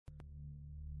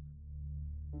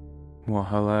Well,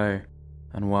 hello,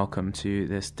 and welcome to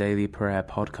this daily prayer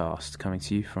podcast coming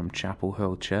to you from Chapel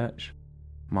Hill Church.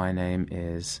 My name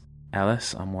is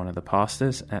Ellis. I'm one of the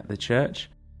pastors at the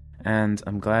church, and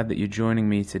I'm glad that you're joining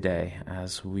me today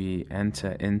as we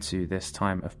enter into this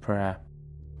time of prayer.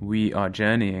 We are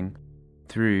journeying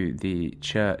through the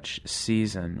church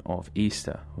season of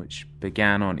Easter, which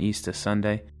began on Easter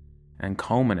Sunday and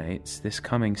culminates this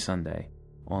coming Sunday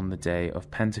on the day of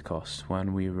Pentecost,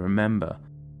 when we remember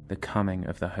the coming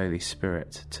of the Holy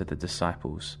Spirit to the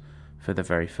disciples for the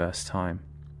very first time.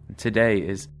 And today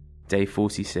is day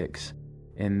 46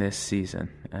 in this season,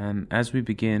 and as we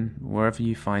begin, wherever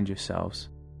you find yourselves,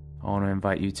 I want to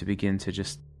invite you to begin to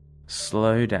just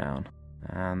slow down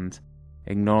and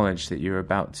acknowledge that you're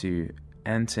about to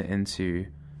enter into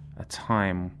a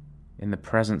time in the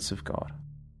presence of God,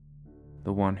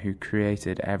 the one who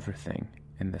created everything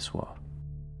in this world.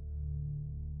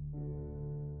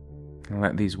 And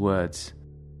let these words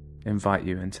invite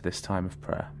you into this time of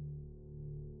prayer.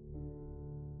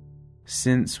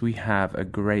 Since we have a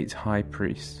great high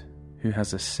priest who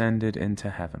has ascended into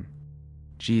heaven,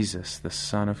 Jesus, the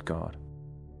Son of God,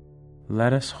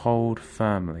 let us hold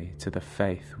firmly to the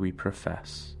faith we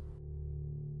profess.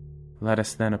 Let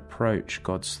us then approach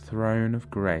God's throne of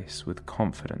grace with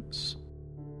confidence,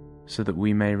 so that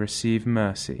we may receive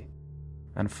mercy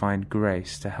and find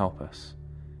grace to help us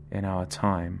in our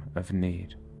time of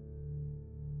need.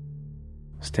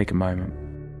 Let's take a moment.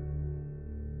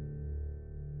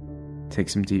 Take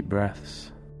some deep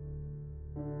breaths.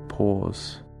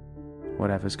 Pause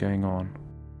whatever's going on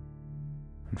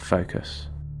and focus.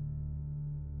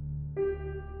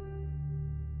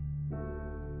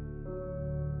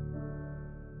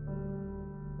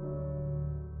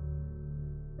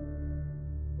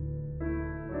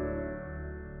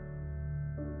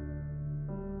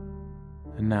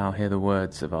 And now hear the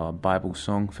words of our Bible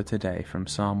song for today from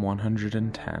Psalm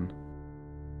 110.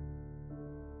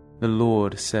 The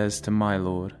Lord says to my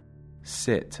Lord,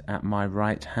 "Sit at my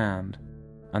right hand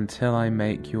until I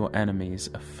make your enemies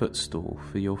a footstool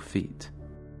for your feet."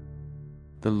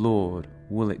 The Lord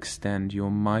will extend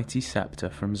your mighty scepter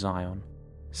from Zion,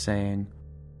 saying,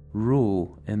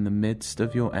 "Rule in the midst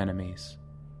of your enemies."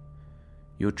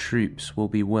 Your troops will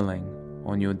be willing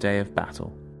on your day of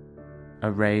battle,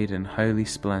 arrayed in holy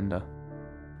splendor.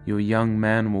 Your young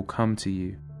men will come to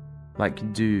you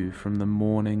like dew from the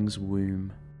morning's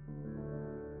womb.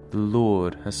 The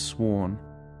Lord has sworn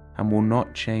and will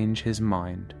not change his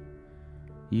mind.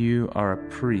 You are a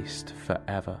priest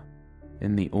forever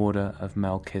in the order of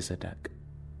Melchizedek.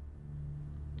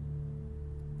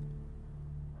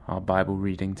 Our Bible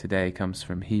reading today comes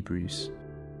from Hebrews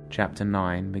chapter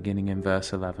 9, beginning in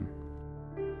verse 11.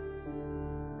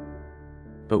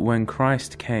 But when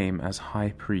Christ came as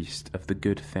high priest of the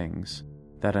good things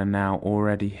that are now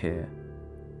already here,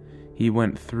 he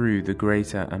went through the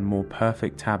greater and more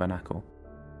perfect tabernacle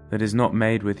that is not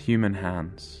made with human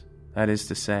hands, that is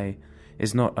to say,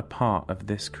 is not a part of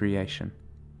this creation.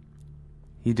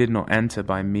 He did not enter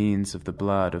by means of the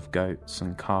blood of goats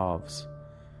and calves,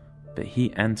 but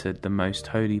he entered the most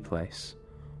holy place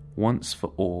once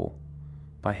for all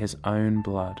by his own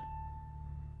blood,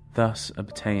 thus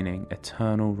obtaining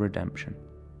eternal redemption.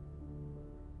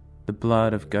 The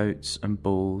blood of goats and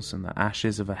bulls and the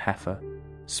ashes of a heifer,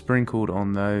 sprinkled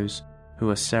on those who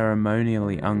are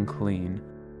ceremonially unclean,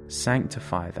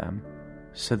 sanctify them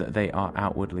so that they are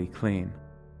outwardly clean.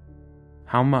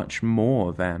 How much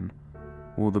more, then,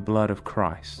 will the blood of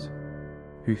Christ,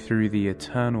 who through the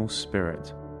eternal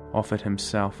Spirit offered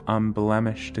himself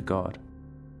unblemished to God,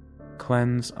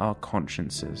 cleanse our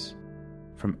consciences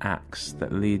from acts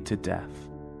that lead to death,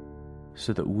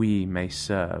 so that we may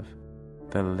serve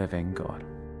the living God.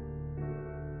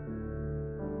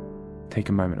 Take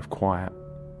a moment of quiet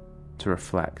to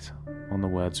reflect on the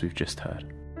words we've just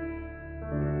heard.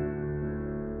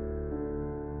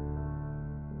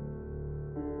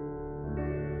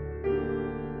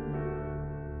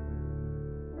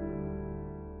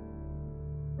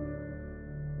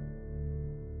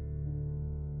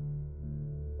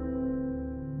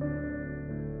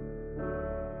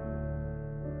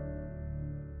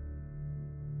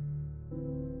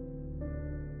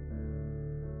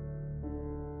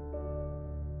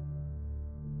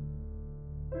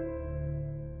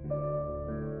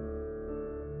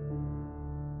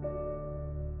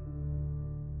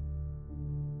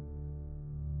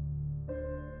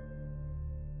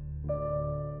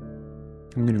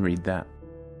 I'm going to read that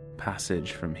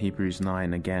passage from Hebrews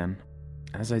 9 again.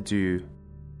 As I do,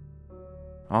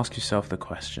 ask yourself the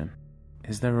question,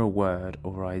 is there a word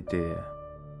or idea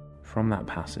from that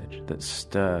passage that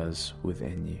stirs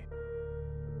within you?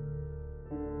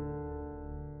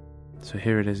 So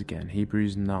here it is again,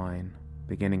 Hebrews 9,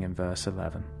 beginning in verse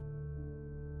 11.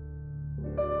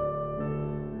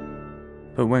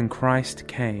 But when Christ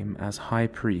came as high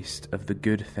priest of the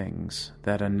good things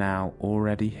that are now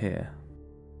already here,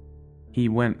 he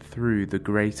went through the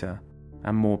greater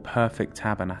and more perfect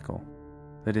tabernacle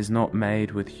that is not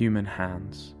made with human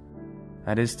hands,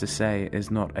 that is to say,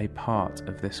 is not a part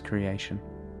of this creation.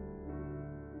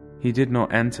 He did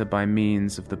not enter by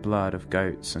means of the blood of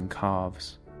goats and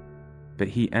calves, but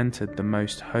he entered the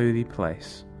most holy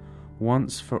place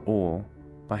once for all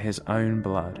by his own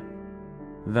blood,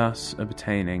 thus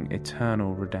obtaining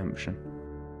eternal redemption.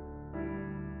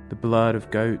 The blood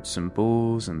of goats and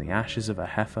bulls and the ashes of a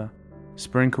heifer,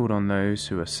 sprinkled on those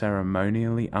who are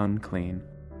ceremonially unclean,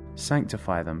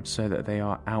 sanctify them so that they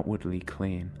are outwardly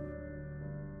clean.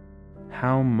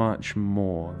 How much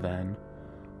more, then,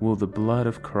 will the blood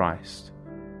of Christ,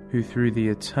 who through the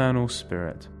eternal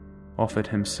Spirit offered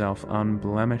himself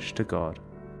unblemished to God,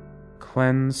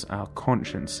 cleanse our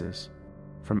consciences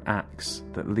from acts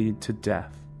that lead to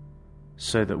death,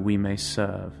 so that we may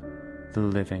serve the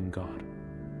living God.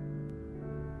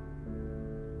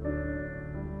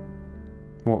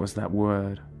 What was that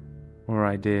word or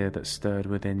idea that stirred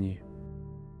within you?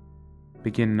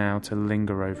 Begin now to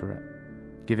linger over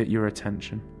it. Give it your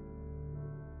attention.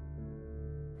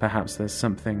 Perhaps there's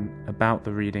something about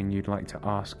the reading you'd like to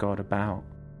ask God about.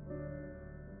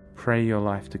 Pray your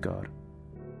life to God.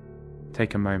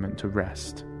 Take a moment to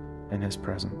rest in His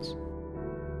presence.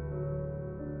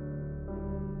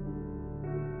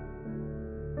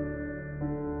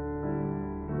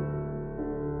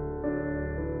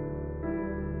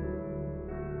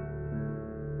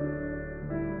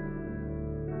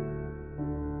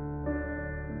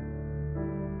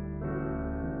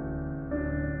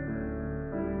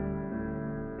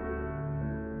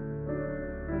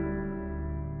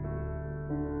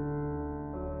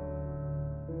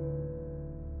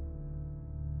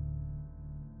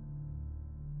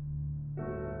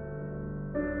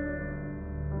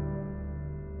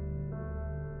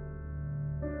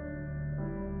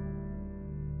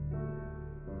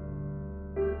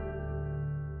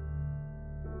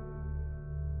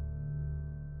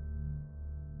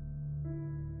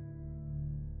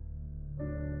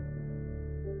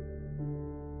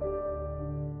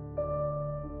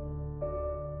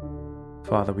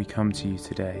 Father, we come to you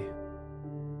today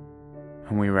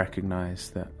and we recognize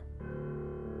that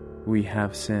we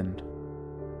have sinned,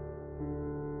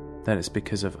 that it's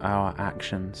because of our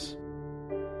actions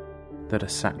that a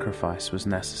sacrifice was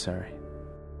necessary.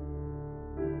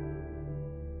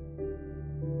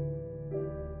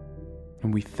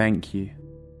 And we thank you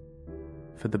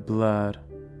for the blood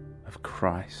of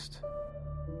Christ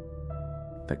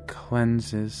that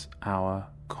cleanses our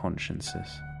consciences.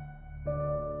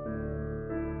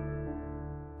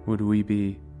 Would we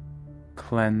be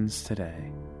cleansed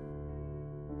today,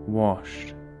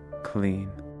 washed clean,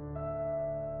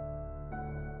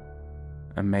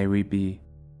 and may we be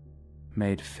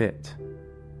made fit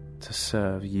to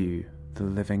serve you, the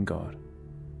living God,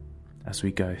 as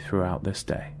we go throughout this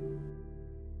day.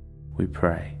 We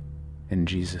pray in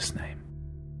Jesus' name.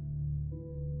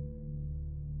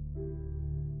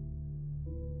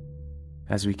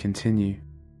 As we continue,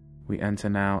 we enter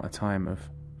now a time of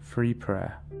free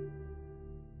prayer.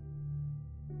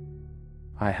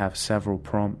 I have several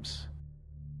prompts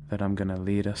that I'm going to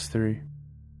lead us through.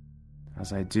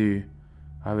 As I do,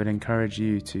 I would encourage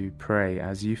you to pray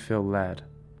as you feel led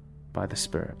by the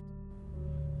Spirit.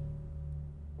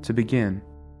 To begin,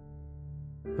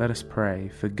 let us pray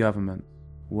for government,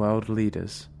 world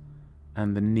leaders,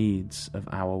 and the needs of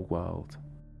our world.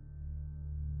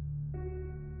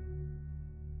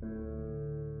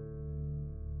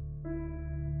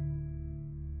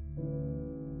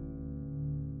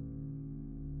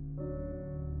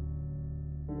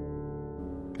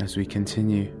 As we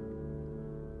continue,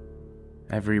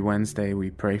 every Wednesday we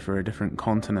pray for a different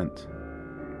continent,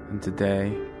 and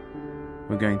today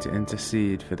we're going to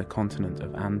intercede for the continent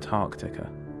of Antarctica.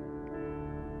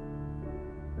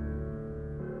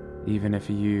 Even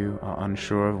if you are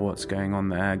unsure of what's going on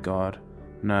there, God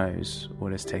knows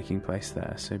what is taking place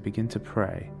there, so begin to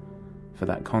pray for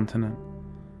that continent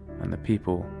and the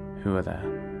people who are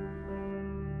there.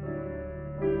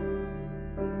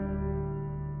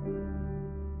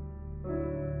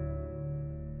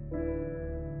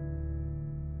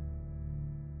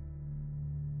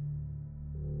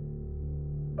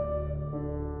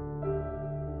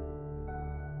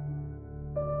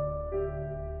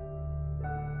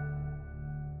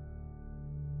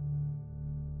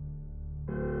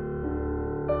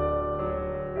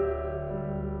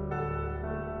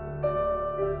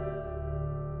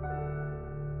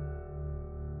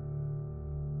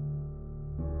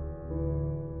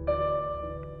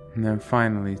 then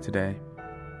finally today,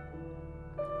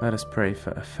 let us pray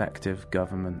for effective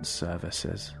government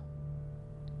services.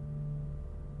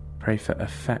 Pray for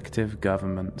effective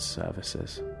government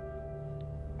services.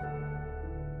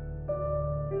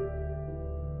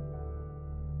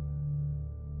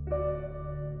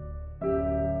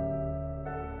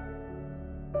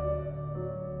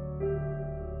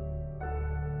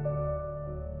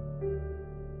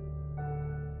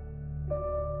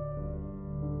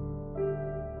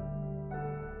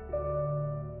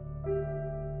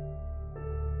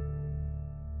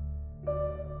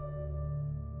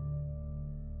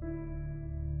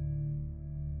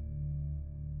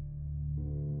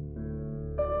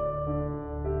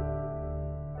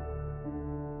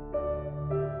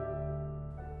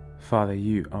 Father,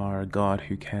 you are a God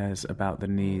who cares about the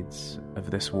needs of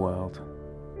this world.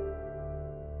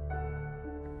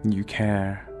 You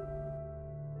care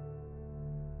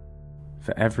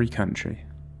for every country.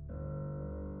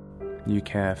 You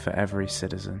care for every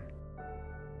citizen.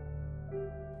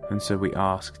 And so we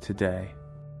ask today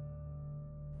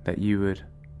that you would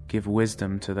give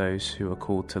wisdom to those who are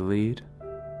called to lead.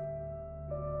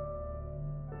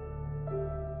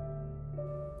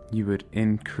 You would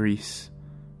increase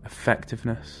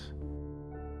effectiveness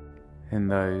in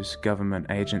those government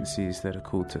agencies that are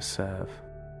called to serve.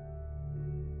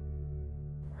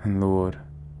 And Lord,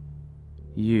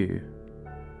 you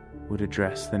would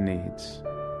address the needs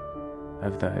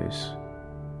of those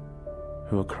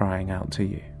who are crying out to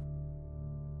you.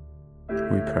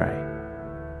 We pray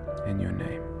in your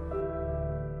name.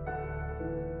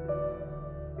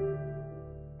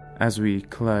 As we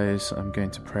close, I'm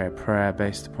going to pray a prayer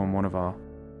based upon one of our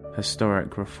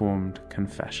historic Reformed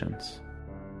confessions.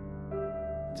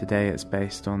 Today it's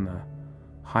based on the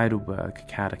Heidelberg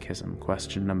Catechism,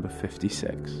 question number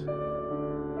 56.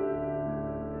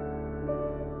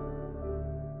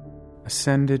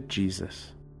 Ascended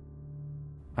Jesus,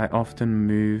 I often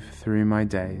move through my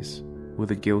days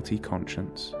with a guilty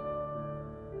conscience,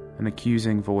 an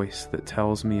accusing voice that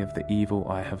tells me of the evil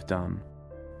I have done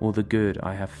or the good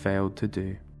I have failed to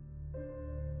do.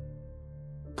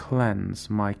 Cleanse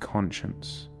my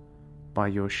conscience by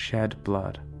your shed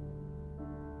blood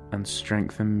and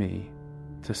strengthen me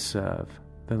to serve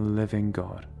the living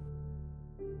God.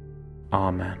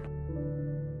 Amen.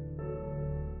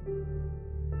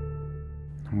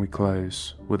 And we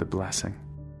close with a blessing.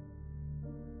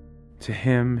 To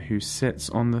him who sits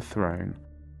on the throne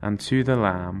and to the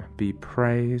Lamb be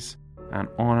praise and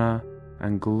honor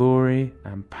and glory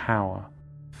and power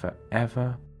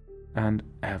forever and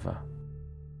ever.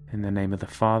 In the name of the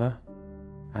Father,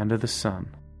 and of the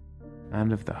Son,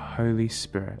 and of the Holy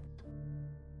Spirit.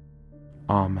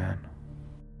 Amen.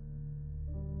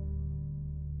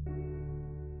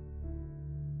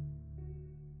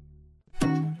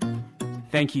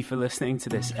 Thank you for listening to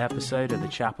this episode of the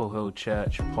Chapel Hill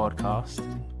Church podcast.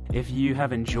 If you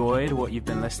have enjoyed what you've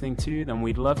been listening to, then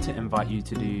we'd love to invite you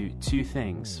to do two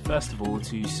things. First of all,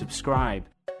 to subscribe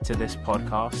to this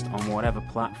podcast on whatever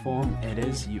platform it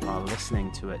is you are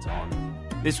listening to it on.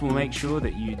 This will make sure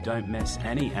that you don't miss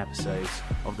any episodes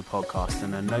of the podcast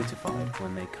and are notified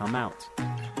when they come out.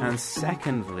 And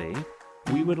secondly,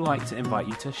 we would like to invite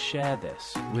you to share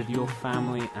this with your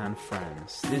family and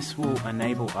friends. This will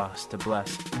enable us to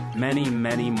bless many,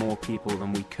 many more people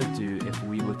than we could do if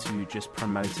we were to just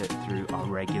promote it through our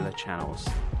regular channels.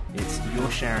 It's your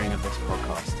sharing of this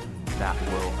podcast that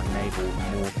will enable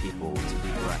more people to be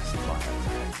blessed by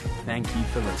it. Thank you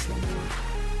for listening.